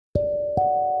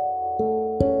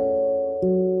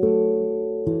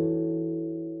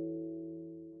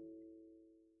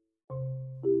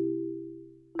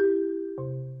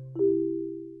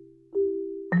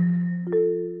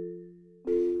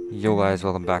Hello, guys,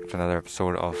 welcome back to another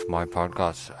episode of my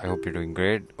podcast. I hope you're doing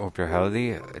great. Hope you're healthy.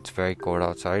 It's very cold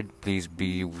outside. Please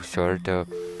be sure to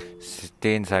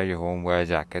stay inside your home, wear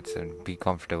jackets, and be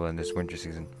comfortable in this winter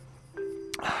season.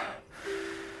 I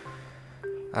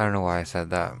don't know why I said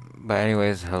that. But,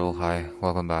 anyways, hello, hi,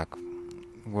 welcome back.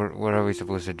 What are we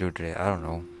supposed to do today? I don't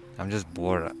know. I'm just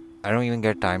bored. I don't even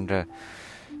get time to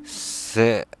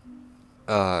sit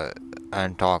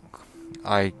and talk.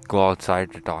 I go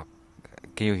outside to talk.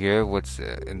 Can you hear what's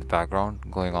in the background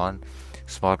going on?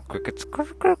 Small crickets.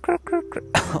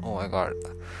 Oh my god.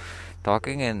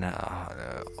 Talking and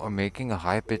or making a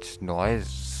high pitched noise is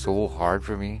so hard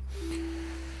for me.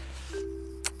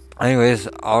 Anyways,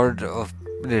 out of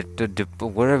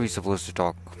what are we supposed to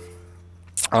talk?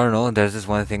 I don't know. There's this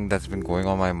one thing that's been going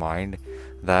on my mind.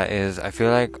 That is, I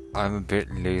feel like I'm a bit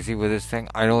lazy with this thing.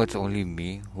 I know it's only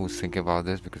me who's thinking about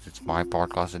this because it's my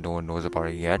podcast and no one knows about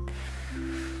it yet.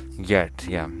 Yeah.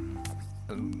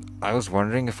 I was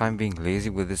wondering if I'm being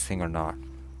lazy with this thing or not.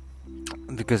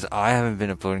 Because I haven't been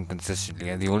uploading consistently,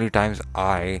 and the only times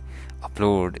I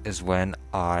upload is when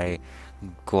I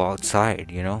go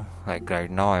outside, Like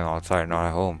right now I'm outside, not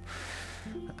at home.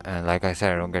 And like I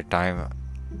said, I don't get time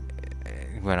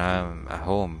when I'm at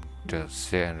home to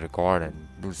sit and record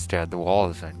and stare at the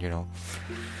walls and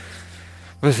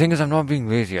But the thing is, I'm not being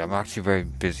lazy. I'm actually very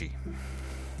busy.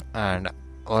 And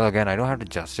well, again, I don't have to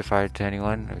justify it to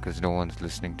anyone because no one's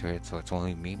listening to it, so it's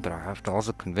only me. But I have to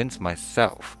also convince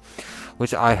myself,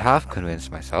 which I have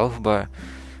convinced myself, but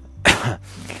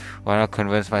why not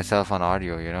convince myself on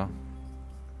audio,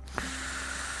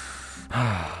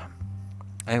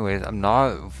 Anyways, I'm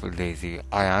not lazy.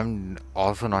 I am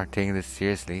also not taking this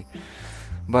seriously,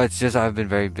 but it's just I've been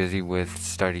very busy with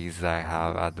studies that I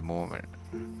have at the moment.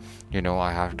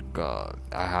 I have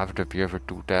to appear for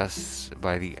 2 tests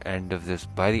by the end of this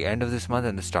month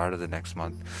and the start of the next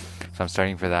month. So I'm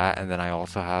studying for that, and then I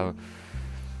also have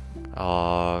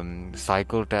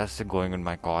cycle tests going in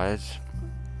my college.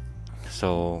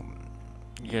 So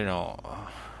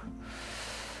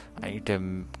I need to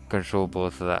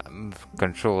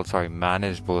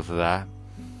manage both of that.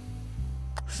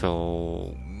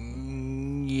 So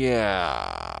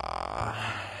yeah,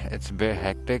 it's a bit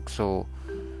hectic. So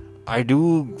I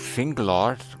do think a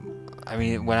lot. I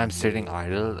mean, when I'm sitting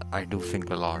idle, I do think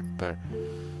a lot. But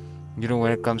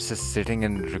when it comes to sitting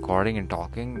and recording and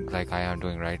talking, like I am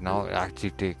doing right now, it actually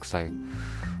takes a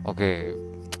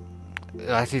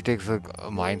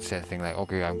mindset thing. Like,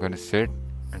 okay, I'm gonna sit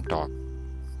and talk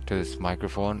to this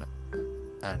microphone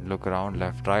and look around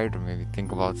left, right, or maybe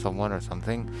think about someone or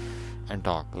something and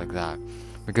talk like that.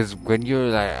 Because when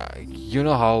you're like,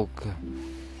 how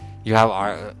you have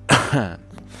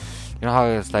how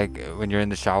it's like when you're in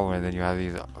the shower and then you have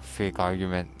these fake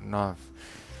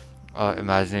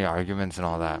imaginary arguments and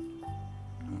all that,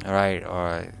 right?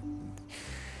 Or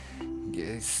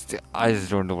I just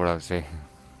don't know what I'm saying.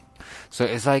 So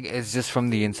it's like it's just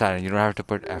from the inside, and you don't have to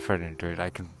put effort into it.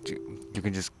 You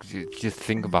can just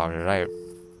think about it, right?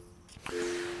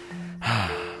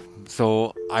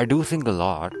 So I do think a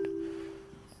lot,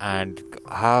 and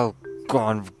have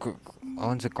I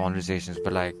won't say conversations,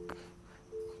 but like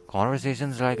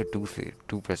conversations are like a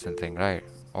two-person thing, right?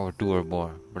 Or 2 or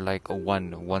more, but like a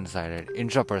one-sided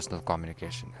intrapersonal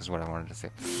communication is what I wanted to say.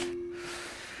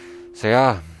 So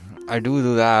yeah, I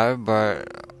do that,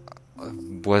 but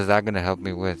what's that gonna help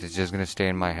me with? It's just gonna stay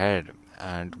in my head.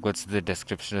 And what's the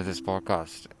description of this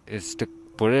podcast? Is to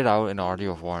put it out in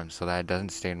audio form so that it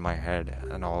doesn't stay in my head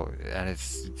and it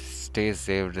stays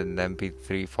saved in the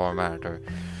MP3 format or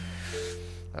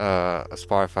a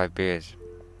Spotify page.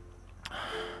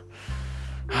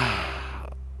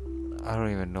 I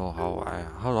don't even know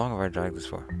how long have I dragged this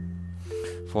for?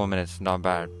 4 minutes, not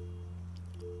bad.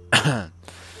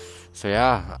 So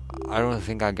yeah, I don't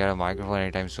think I'll get a microphone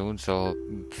anytime soon. So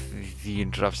the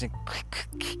interruption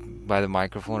by the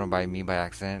microphone or by me by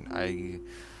accident,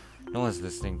 no one's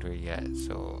listening to it yet.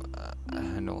 So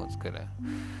no one's gonna.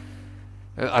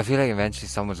 I feel like eventually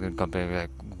someone's gonna complain like,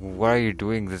 "Why are you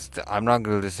doing this? I'm not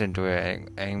gonna listen to it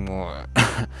anymore."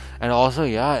 And also,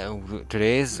 yeah,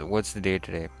 what's the date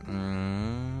today?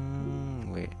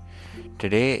 Wait.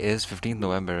 Today is 15th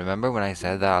November. Remember when I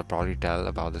said that I'll probably tell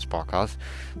about this podcast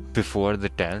before the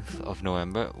 10th of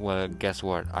November? Well, guess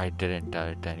what? I didn't tell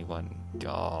it to anyone.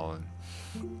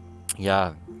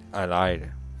 Yeah, I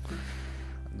lied.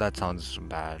 That sounds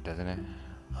bad, doesn't it?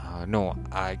 No,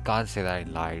 I can't say that I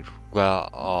lied.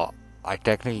 Well, I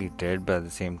technically did, but at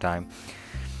the same time,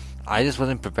 I just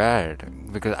wasn't prepared.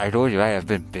 Because I told you, right, I've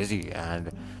been busy,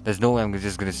 and there's no way I'm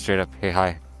just gonna straight up, hey,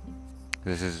 hi,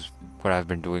 this is what I've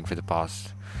been doing for the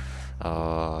past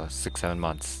 6-7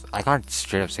 months. I can't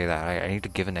straight up say that. I need to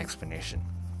give an explanation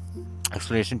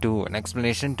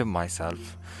to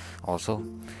myself also,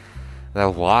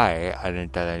 that why I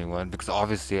didn't tell anyone, because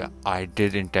obviously I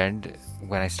did intend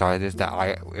when I started this that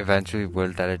I eventually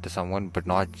will tell it to someone, but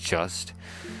not just.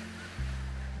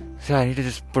 So I need to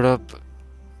just put up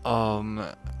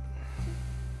what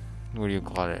do you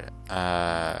call it,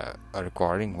 a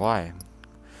recording. Why?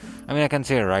 I mean, I can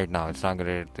say it right now, it's not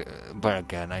gonna, but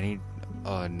again, I need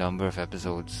a number of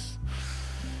episodes.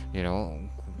 You know,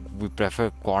 we prefer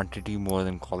quantity more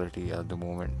than quality at the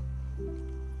moment.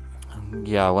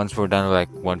 Yeah, once we're done with like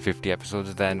 150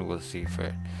 episodes, then we'll see for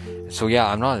it. So yeah,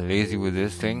 I'm not lazy with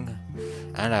this thing,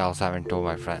 and I also haven't told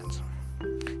my friends.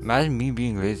 Imagine me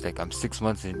being lazy, like I'm 6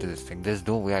 months into this thing. There's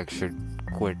no way I should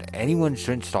quit. Anyone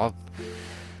shouldn't stop.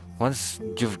 Once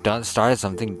you've started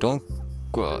something, don't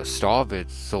stop it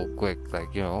so quick.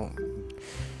 Like, you know,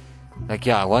 like,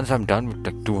 yeah, once I'm done with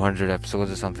like 200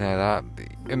 episodes or something like that,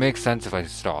 it makes sense if I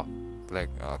stop. Like,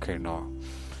 okay, no.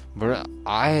 But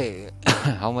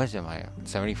how much am I?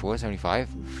 74, 75?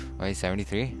 Right,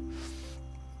 73?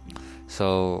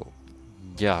 So,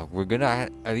 yeah, we're gonna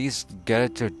at least get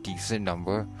it to a decent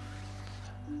number.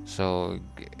 So,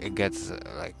 it gets,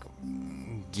 like,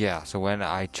 yeah, so when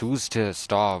I choose to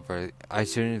stop, I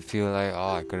shouldn't feel like,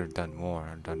 oh, I could have done more,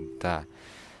 and done that.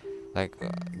 Like,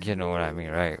 you know what I mean,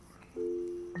 right?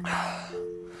 I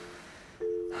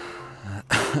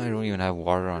don't even have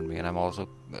water on me, and I'm also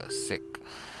sick.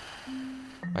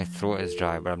 My throat is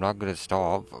dry, but I'm not gonna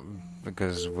stop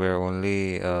because we're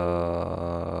only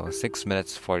 6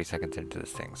 minutes 40 seconds into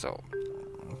this thing, so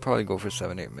I'll probably go for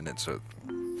 7-8 minutes or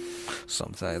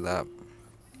something like that.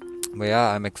 But yeah,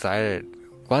 I'm excited.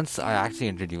 Once I actually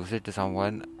introduce it to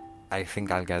someone, I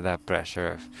think I'll get that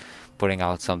pressure of putting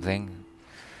out something.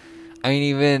 I mean,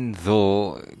 even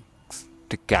though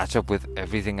to catch up with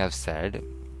everything I've said,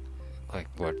 like,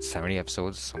 what, 70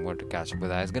 episodes, somewhat to catch up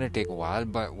with that, it's gonna take a while.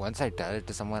 But once I tell it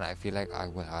to someone, I feel like I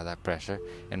will have that pressure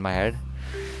in my head.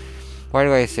 Why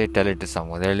do I say tell it to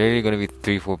someone? There are literally gonna be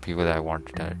 3-4 people that I want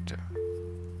to tell it to.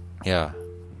 Yeah,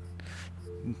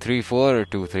 3-4 or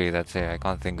 2-3, that's it. I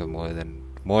can't think of more than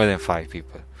 5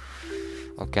 people.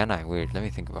 Or can I? Wait, let me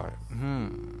think about it.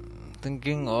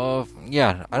 Thinking of,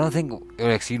 yeah, I don't think it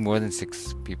will exceed more than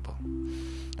 6 people.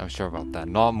 I'm sure about that.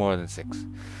 Not more than 6.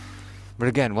 But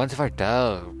again, once if I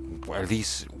tell at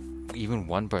least even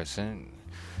one person,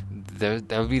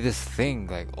 there'll be this thing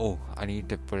like, oh, I need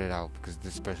to put it out because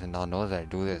this person now knows I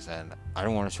do this, and I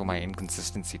don't want to show my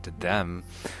inconsistency to them.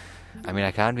 I mean,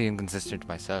 I can't be inconsistent to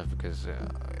myself because,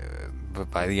 but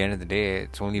by the end of the day,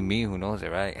 it's only me who knows it,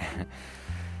 right?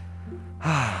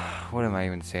 What am I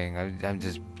even saying? I'm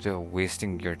just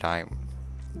wasting your time.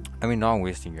 I mean, not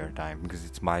wasting your time because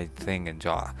it's my thing and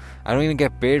job. I don't even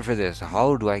get paid for this.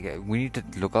 How do I get? We need to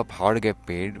look up how to get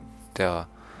paid.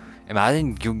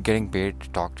 Imagine you getting paid to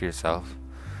talk to yourself.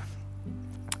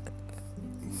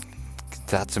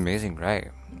 That's amazing,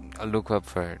 right? I'll look up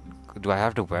for it. Do I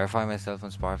have to verify myself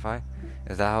on Spotify?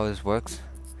 Is that how this works?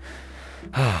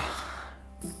 I'm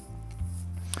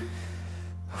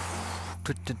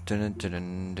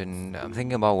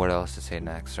thinking about what else to say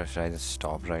next, or should I just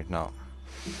stop right now?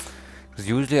 Because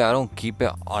usually I don't keep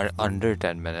it under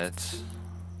 10 minutes.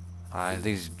 I at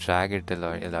least drag it till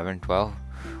 11, 12.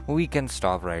 We can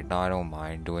stop right now, I don't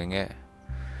mind doing it.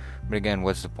 But again,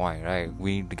 what's the point, right?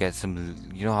 We need to get some,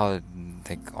 you know how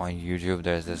like on YouTube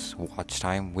there's this watch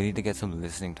time? We need to get some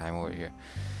listening time over here.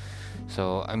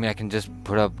 So, I mean, I can just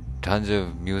put up tons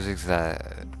of music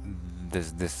that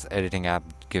this editing app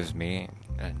gives me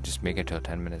and just make it till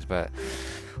 10 minutes. But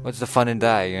what's the fun in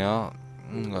that, you know?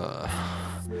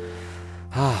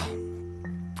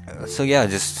 So yeah,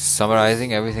 just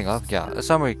summarizing everything up. Yeah, a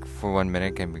summary for 1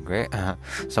 minute can be great.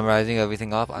 Summarizing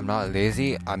everything up, I'm not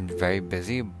lazy, I'm very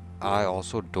busy. I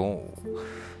also don't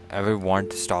ever want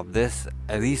to stop this,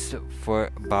 at least for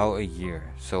about a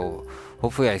year. So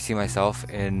hopefully I see myself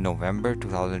in November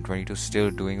 2022 still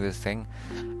doing this thing.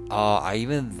 I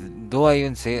even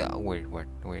say, wait,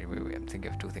 I'm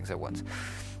thinking of two things at once.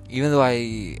 Even though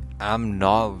I am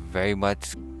not very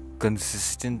much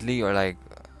consistently or like,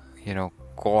 you know,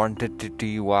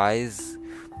 quantity wise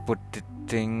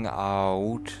putting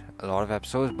out a lot of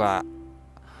episodes, but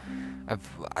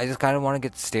I just kind of want to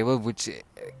get stable, which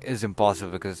is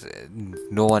impossible because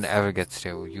no one ever gets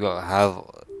stable. You have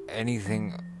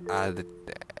anything,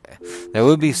 there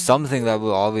will be something that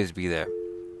will always be there.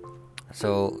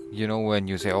 So, you know, when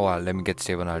you say, oh, let me get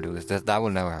stable and I'll do this, that will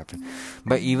never happen.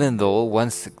 But even though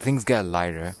once things get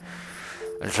lighter,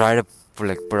 I'll try to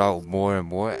put out more and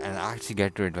more, and actually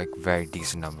get to it like very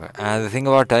decent number. And the thing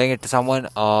about telling it to someone,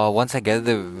 once I get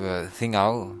the thing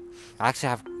out, I actually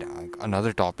have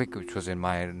another topic which was in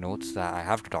my notes that I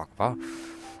have to talk about.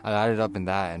 I'll add it up in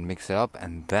that and mix it up,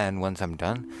 and then once I'm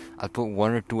done, I'll put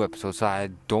 1 or 2 episodes. So I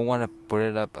don't want to put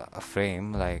it up a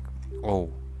frame like, oh,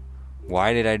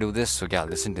 why did I do this? So yeah,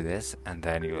 listen to this, and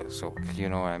then you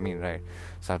know what I mean, right?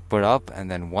 So I'll put up, and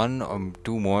then 1 or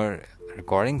 2 more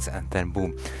recordings, and then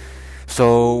boom.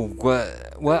 So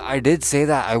well, I did say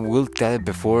that I will tell it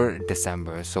before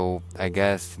December. So I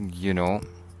guess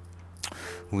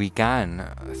we can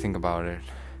think about it.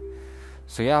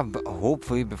 So yeah,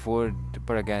 hopefully before,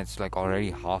 but again, it's like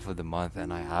already half of the month,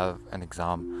 and I have an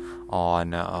exam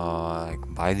on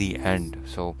like by the end.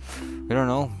 So we don't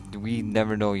know. We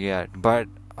never know yet. But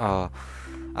I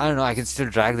don't know. I can still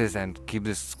drag this and keep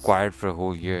this quiet for a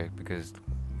whole year, because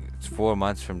it's 4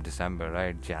 months from December,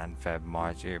 right? Jan, Feb,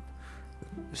 March, April.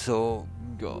 So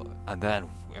and then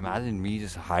imagine me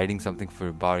just hiding something for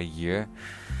about a year.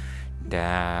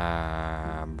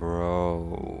 Damn,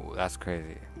 bro, that's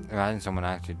crazy. Imagine someone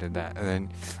actually did that. And then,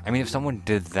 I mean, if someone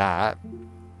did that,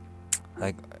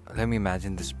 like, let me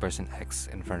imagine this person X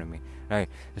in front of me, right?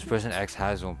 This person X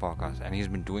has his own podcast, and he's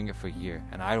been doing it for a year,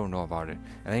 and I don't know about it.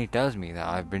 And then he tells me that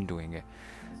I've been doing it.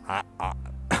 I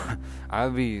I'll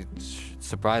be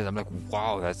surprised. I'm like,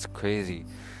 wow, that's crazy.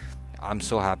 I'm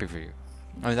so happy for you.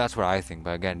 I mean, that's what I think.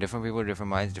 But again, different people,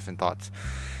 different minds, different thoughts.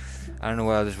 I don't know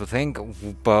what others will think,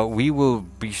 but we will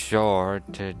be sure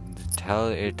to tell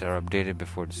it or update it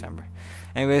before December.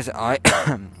 Anyways, I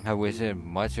have wasted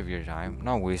much of your time.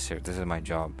 Not wasted, this is my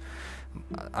job.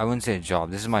 I wouldn't say a job,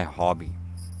 this is my hobby.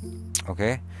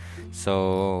 Okay?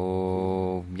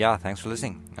 So, yeah, thanks for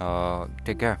listening.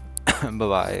 Take care.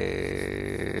 Bye-bye.